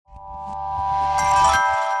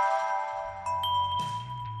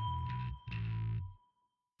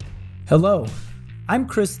Hello, I'm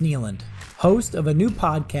Chris Nealand, host of a new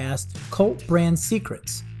podcast, Cult Brand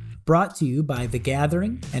Secrets, brought to you by The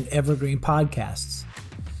Gathering and Evergreen Podcasts.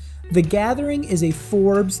 The Gathering is a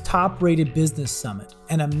Forbes top-rated business summit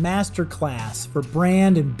and a master class for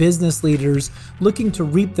brand and business leaders looking to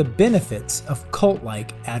reap the benefits of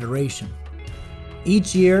cult-like adoration.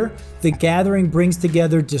 Each year, The Gathering brings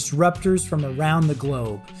together disruptors from around the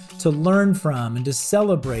globe to learn from and to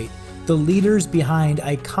celebrate the leaders behind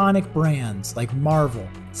iconic brands like Marvel,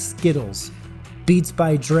 Skittles, Beats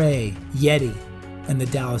by Dre, Yeti, and the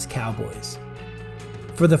Dallas Cowboys.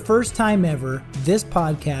 For the first time ever, this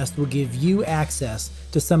podcast will give you access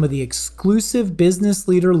to some of the exclusive business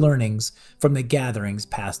leader learnings from The Gathering's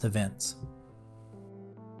past events.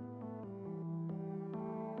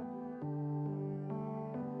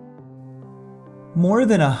 More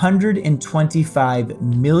than 125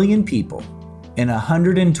 million people in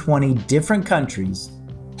 120 different countries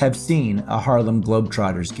have seen a Harlem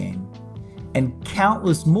Globetrotters game, and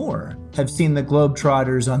countless more have seen the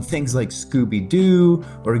Globetrotters on things like Scooby-Doo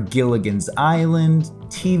or Gilligan's Island,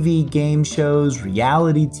 TV game shows,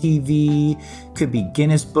 reality TV, could be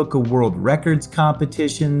Guinness Book of World Records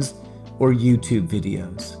competitions, or YouTube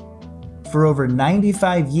videos. For over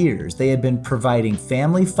 95 years, they had been providing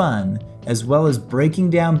family fun as well as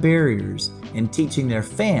breaking down barriers and teaching their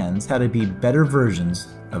fans how to be better versions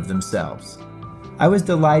of themselves. I was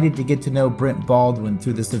delighted to get to know Brent Baldwin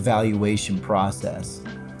through this evaluation process.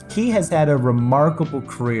 He has had a remarkable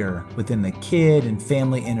career within the kid and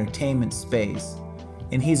family entertainment space,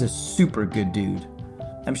 and he's a super good dude.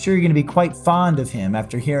 I'm sure you're going to be quite fond of him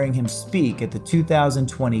after hearing him speak at the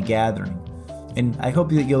 2020 gathering, and I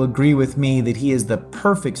hope that you'll agree with me that he is the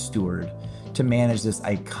perfect steward to manage this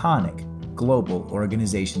iconic global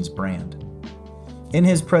organization's brand. In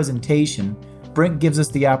his presentation, Brent gives us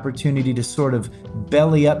the opportunity to sort of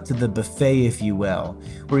belly up to the buffet, if you will,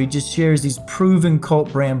 where he just shares these proven cult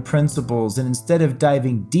brand principles, and instead of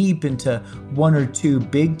diving deep into one or two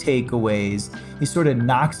big takeaways, he sort of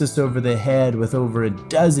knocks us over the head with over a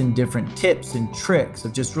dozen different tips and tricks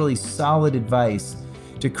of just really solid advice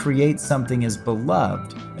to create something as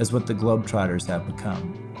beloved as what the Globetrotters have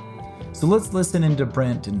become. So let's listen into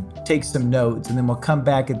Brent and take some notes, and then we'll come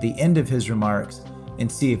back at the end of his remarks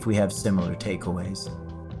and see if we have similar takeaways.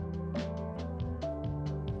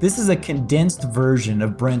 This is a condensed version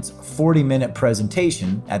of Brent's 40-minute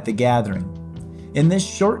presentation at The Gathering. In this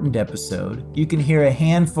shortened episode, you can hear a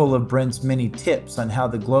handful of Brent's many tips on how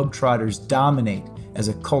the Globetrotters dominate as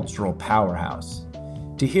a cultural powerhouse.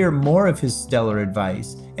 To hear more of his stellar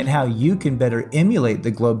advice and how you can better emulate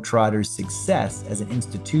the Globetrotters' success as an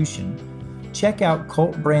institution, check out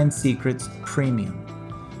Cult Brand Secrets Premium.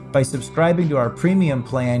 By subscribing to our premium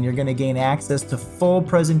plan, you're going to gain access to full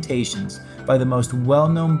presentations by the most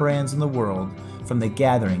well-known brands in the world from The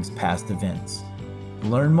Gathering's past events.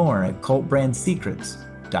 Learn more at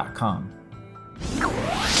cultbrandsecrets.com.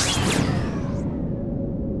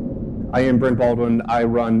 I am Brent Baldwin. I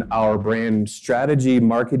run our brand strategy,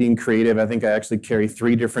 marketing, creative. I think I actually carry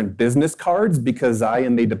 3 different business cards because I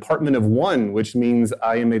am a department of one, which means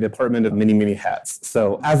I am a department of many, many hats.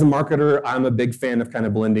 So as a marketer, I'm a big fan of kind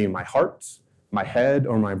of blending my heart, my head,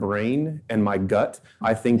 or my brain, and my gut.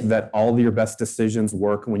 I think that all of your best decisions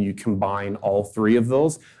work when you combine all 3 of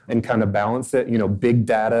those and kind of balance it. You know, big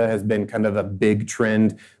data has been kind of a big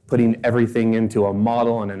trend, putting everything into a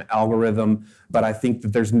model and an algorithm. But I think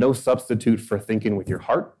that there's no substitute for thinking with your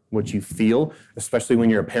heart, what you feel, especially when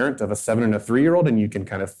you're a parent of a 7 and a 3-year-old, and you can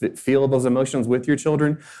kind of feel those emotions with your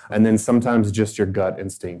children. And then sometimes just your gut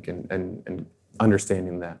instinct and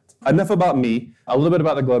understanding that. Enough about me, a little bit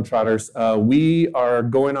about the Globetrotters. We are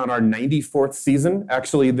going on our 94th season,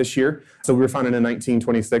 actually, this year. So we were founded in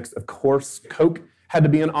 1926. Of course, Coke had to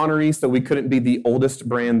be an honoree, so we couldn't be the oldest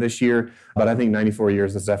brand this year, but I think 94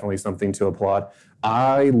 years is definitely something to applaud.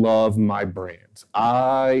 I love my brand.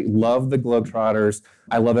 I love the Globetrotters.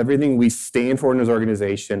 I love everything we stand for in this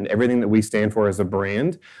organization, everything that we stand for as a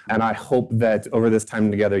brand, and I hope that over this time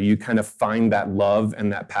together, you kind of find that love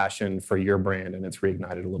and that passion for your brand, and it's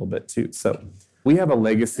reignited a little bit too. So we have a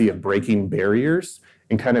legacy of breaking barriers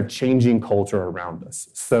and kind of changing culture around us.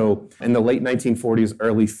 So in the late 1940s,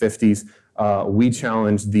 early 50s, we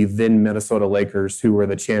challenged the then Minnesota Lakers, who were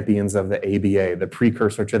the champions of the ABA, the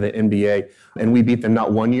precursor to the NBA. And we beat them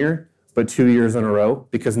not 1 year, but 2 years in a row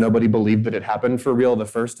because nobody believed that it happened for real the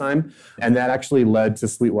first time. And that actually led to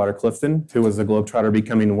Sweetwater Clifton, who was a Globetrotter,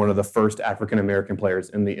 becoming one of the first African-American players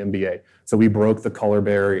in the NBA. So we broke the color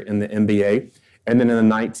barrier in the NBA. And then in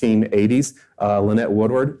the 1980s, Lynette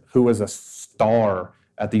Woodward, who was a star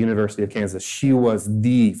at the University of Kansas, she was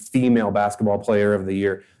the female basketball player of the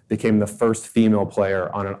year. became the first female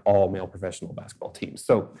player on an all-male professional basketball team.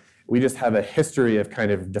 So we just have a history of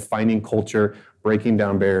kind of defining culture, breaking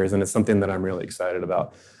down barriers, and it's something that I'm really excited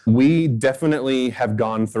about. We definitely have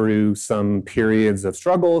gone through some periods of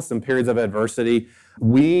struggle, some periods of adversity.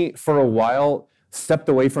 We, for a while, stepped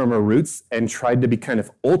away from our roots and tried to be kind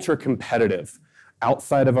of ultra competitive.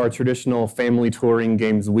 Outside of our traditional family touring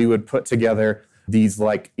games, we would put together these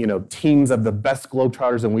teams of the best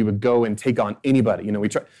Globetrotters, and we would go and take on anybody. We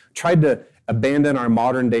tried to abandon our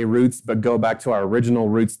modern day roots, but go back to our original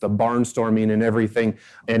roots, the barnstorming and everything.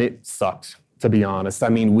 And it sucked, to be honest. I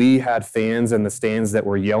mean, we had fans in the stands that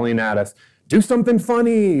were yelling at us, do something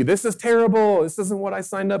funny. This is terrible. This isn't what I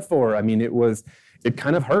signed up for. I mean, it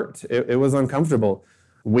kind of hurt. It was uncomfortable.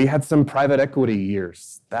 We had some private equity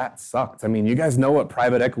years. That sucked. I mean, you guys know what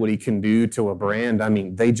private equity can do to a brand. I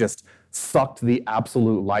mean, they just sucked the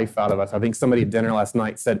absolute life out of us. I think somebody at dinner last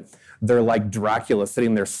night said they're like Dracula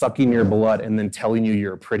sitting there sucking your blood and then telling you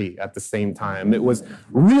you're pretty at the same time. It was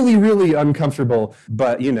really, really uncomfortable,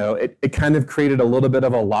 but it kind of created a little bit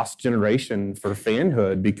of a lost generation for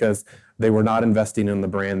fanhood because they were not investing in the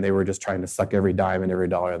brand. They were just trying to suck every dime and every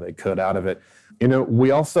dollar they could out of it.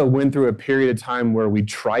 We also went through a period of time where we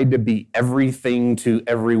tried to be everything to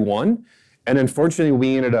everyone, and unfortunately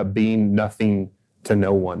we ended up being nothing to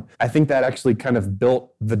no one. I think that actually kind of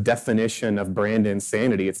built the definition of brand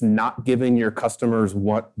insanity. It's not giving your customers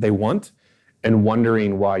what they want and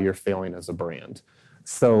wondering why you're failing as a brand.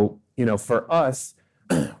 So, for us,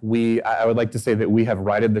 I would like to say that we have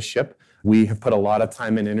righted the ship. We have put a lot of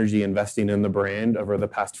time and energy investing in the brand over the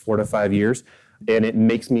past 4 to 5 years. And it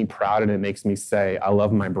makes me proud and it makes me say, I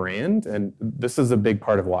love my brand. And this is a big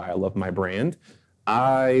part of why I love my brand.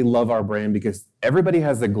 I love our brand because everybody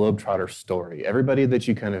has a Globetrotter story. Everybody that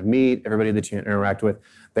you kind of meet, everybody that you interact with,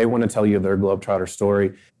 they want to tell you their Globetrotter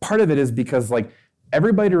story. Part of it is because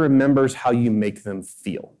everybody remembers how you make them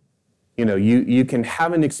feel. You can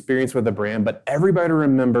have an experience with a brand, but everybody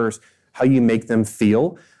remembers how you make them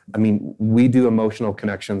feel. I mean, we do emotional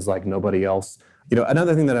connections like nobody else.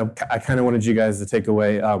 Another thing that I kind of wanted you guys to take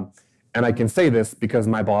away, and I can say this because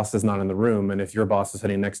my boss is not in the room, and if your boss is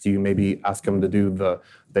sitting next to you, maybe ask him to do the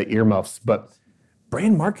earmuffs. But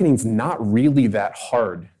brand marketing's not really that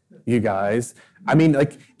hard, you guys. I mean,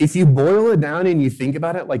 if you boil it down and you think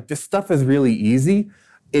about it, this stuff is really easy.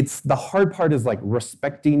 The hard part is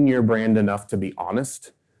respecting your brand enough to be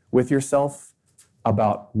honest with yourself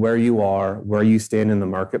about where you are, where you stand in the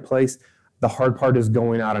marketplace. The hard part is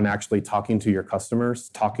going out and actually talking to your customers,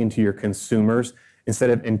 talking to your consumers,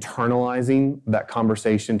 instead of internalizing that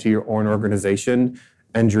conversation to your own organization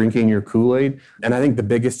and drinking your Kool-Aid. And I think the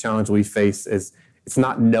biggest challenge we face is it's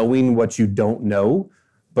not knowing what you don't know,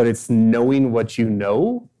 but it's knowing what you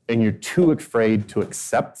know and you're too afraid to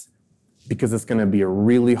accept because it's going to be a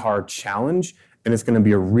really hard challenge and it's going to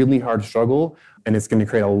be a really hard struggle and it's going to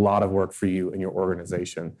create a lot of work for you and your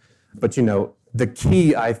organization. But the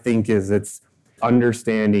key, I think, is it's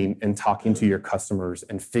understanding and talking to your customers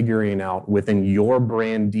and figuring out within your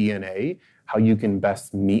brand DNA how you can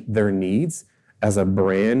best meet their needs as a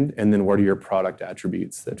brand, and then what are your product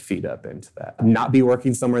attributes that feed up into that. Not be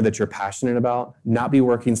working somewhere that you're passionate about, not be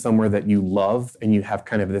working somewhere that you love and you have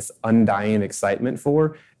kind of this undying excitement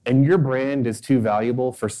for, and your brand is too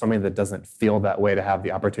valuable for somebody that doesn't feel that way to have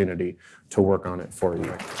the opportunity to work on it for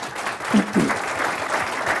you.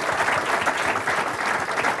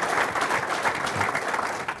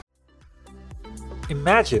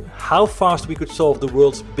 Imagine how fast we could solve the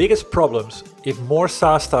world's biggest problems if more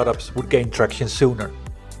SaaS startups would gain traction sooner.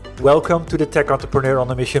 Welcome to the Tech Entrepreneur on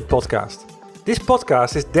a Mission podcast. This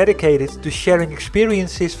podcast is dedicated to sharing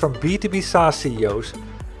experiences from B2B SaaS CEOs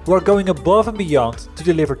who are going above and beyond to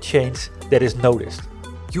deliver change that is noticed.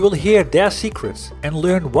 You will hear their secrets and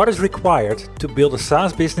learn what is required to build a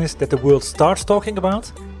SaaS business that the world starts talking about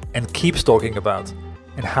and keeps talking about,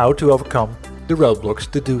 and how to overcome the roadblocks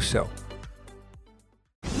to do so.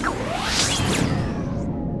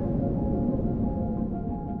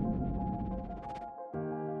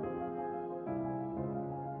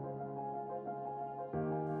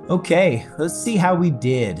 Okay, let's see how we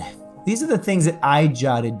did. These are the things that I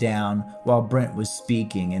jotted down while Brent was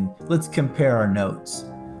speaking, and let's compare our notes.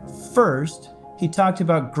 First, he talked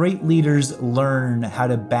about great leaders learn how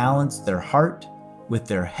to balance their heart with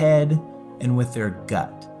their head and with their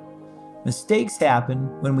gut. Mistakes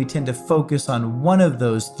happen when we tend to focus on one of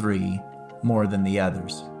those three more than the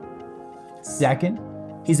others. Second,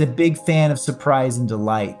 he's a big fan of surprise and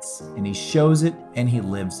delights, and he shows it and he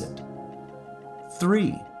lives it.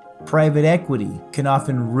 3, private equity can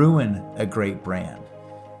often ruin a great brand.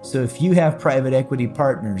 So if you have private equity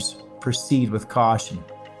partners, proceed with caution.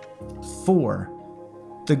 4,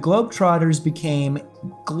 the Globetrotters became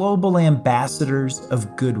global ambassadors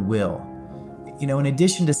of goodwill. In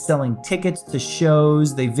addition to selling tickets to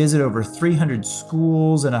shows, they visit over 300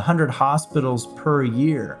 schools and 100 hospitals per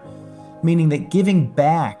year, meaning that giving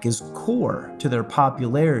back is core to their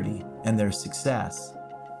popularity and their success.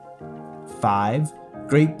 5,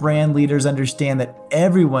 great brand leaders understand that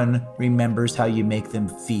everyone remembers how you make them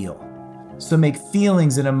feel. So make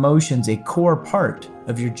feelings and emotions a core part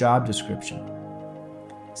of your job description.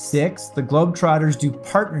 6, the Globetrotters do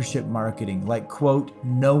partnership marketing like, quote,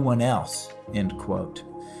 no one else, end quote.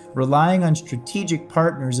 Relying on strategic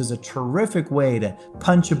partners is a terrific way to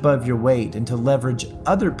punch above your weight and to leverage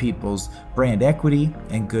other people's brand equity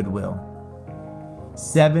and goodwill.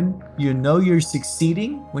 7, you're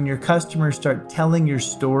succeeding when your customers start telling your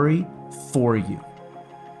story for you.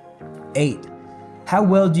 8, how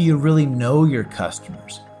well do you really know your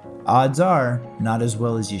customers? Odds are, not as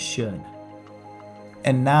well as you should.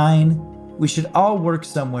 And 9, we should all work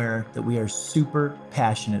somewhere that we are super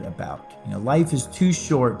passionate about. Life is too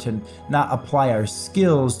short to not apply our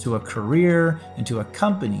skills to a career and to a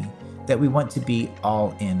company that we want to be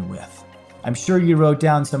all in with. I'm sure you wrote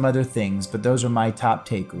down some other things, but those are my top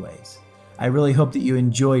takeaways. I really hope that you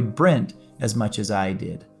enjoyed Brent as much as I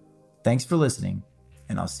did. Thanks for listening,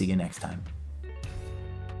 and I'll see you next time.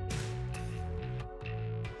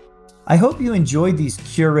 I hope you enjoyed these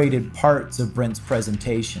curated parts of Brent's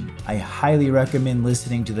presentation. I highly recommend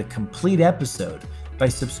listening to the complete episode by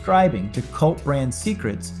subscribing to Cult Brand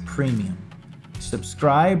Secrets Premium.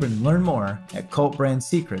 Subscribe and learn more at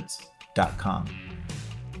cultbrandsecrets.com.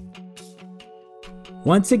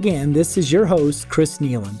 Once again, this is your host, Chris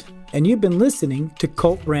Nealand, and you've been listening to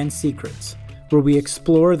Cult Brand Secrets, where we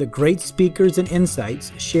explore the great speakers and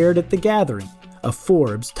insights shared at The Gathering, a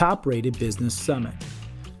Forbes top-rated business summit.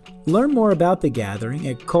 Learn more about The Gathering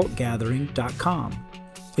at cultgathering.com.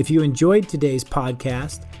 If you enjoyed today's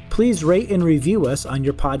podcast, please rate and review us on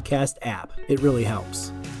your podcast app. It really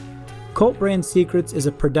helps. Cult Brand Secrets is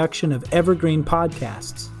a production of Evergreen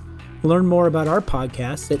Podcasts. Learn more about our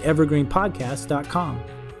podcasts at evergreenpodcast.com.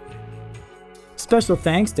 Special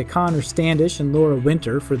thanks to Connor Standish and Laura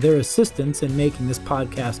Winter for their assistance in making this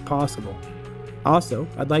podcast possible. Also,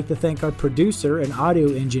 I'd like to thank our producer and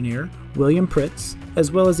audio engineer, William Pritz,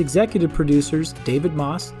 as well as executive producers David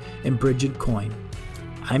Moss and Bridget Coyne.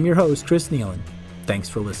 I'm your host, Chris Nealand. Thanks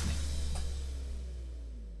for listening.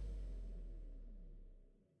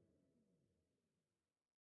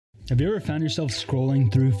 Have you ever found yourself scrolling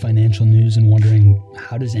through financial news and wondering,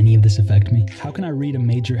 how does any of this affect me? How can I read a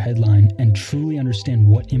major headline and truly understand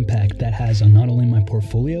what impact that has on not only my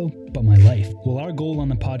portfolio, but my life? Well, our goal on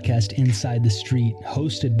the podcast Inside the Street,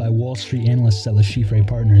 hosted by Wall Street analysts at LeChiffre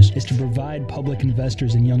Partners, is to provide public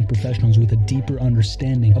investors and young professionals with a deeper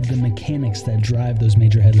understanding of the mechanics that drive those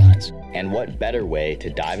major headlines. And what better way to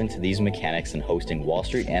dive into these mechanics than hosting Wall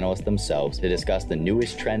Street analysts themselves to discuss the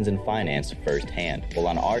newest trends in finance firsthand? Well,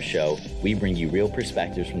 on our show, we bring you real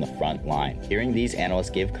perspectives from the front line. Hearing these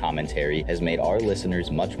analysts give commentary has made our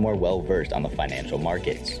listeners much more well-versed on the financial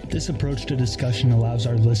markets. This approach to discussion allows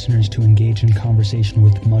our listeners to engage in conversation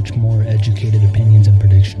with much more educated opinions and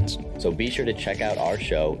predictions. So be sure to check out our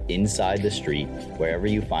show, Inside the Street, wherever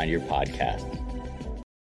you find your podcasts.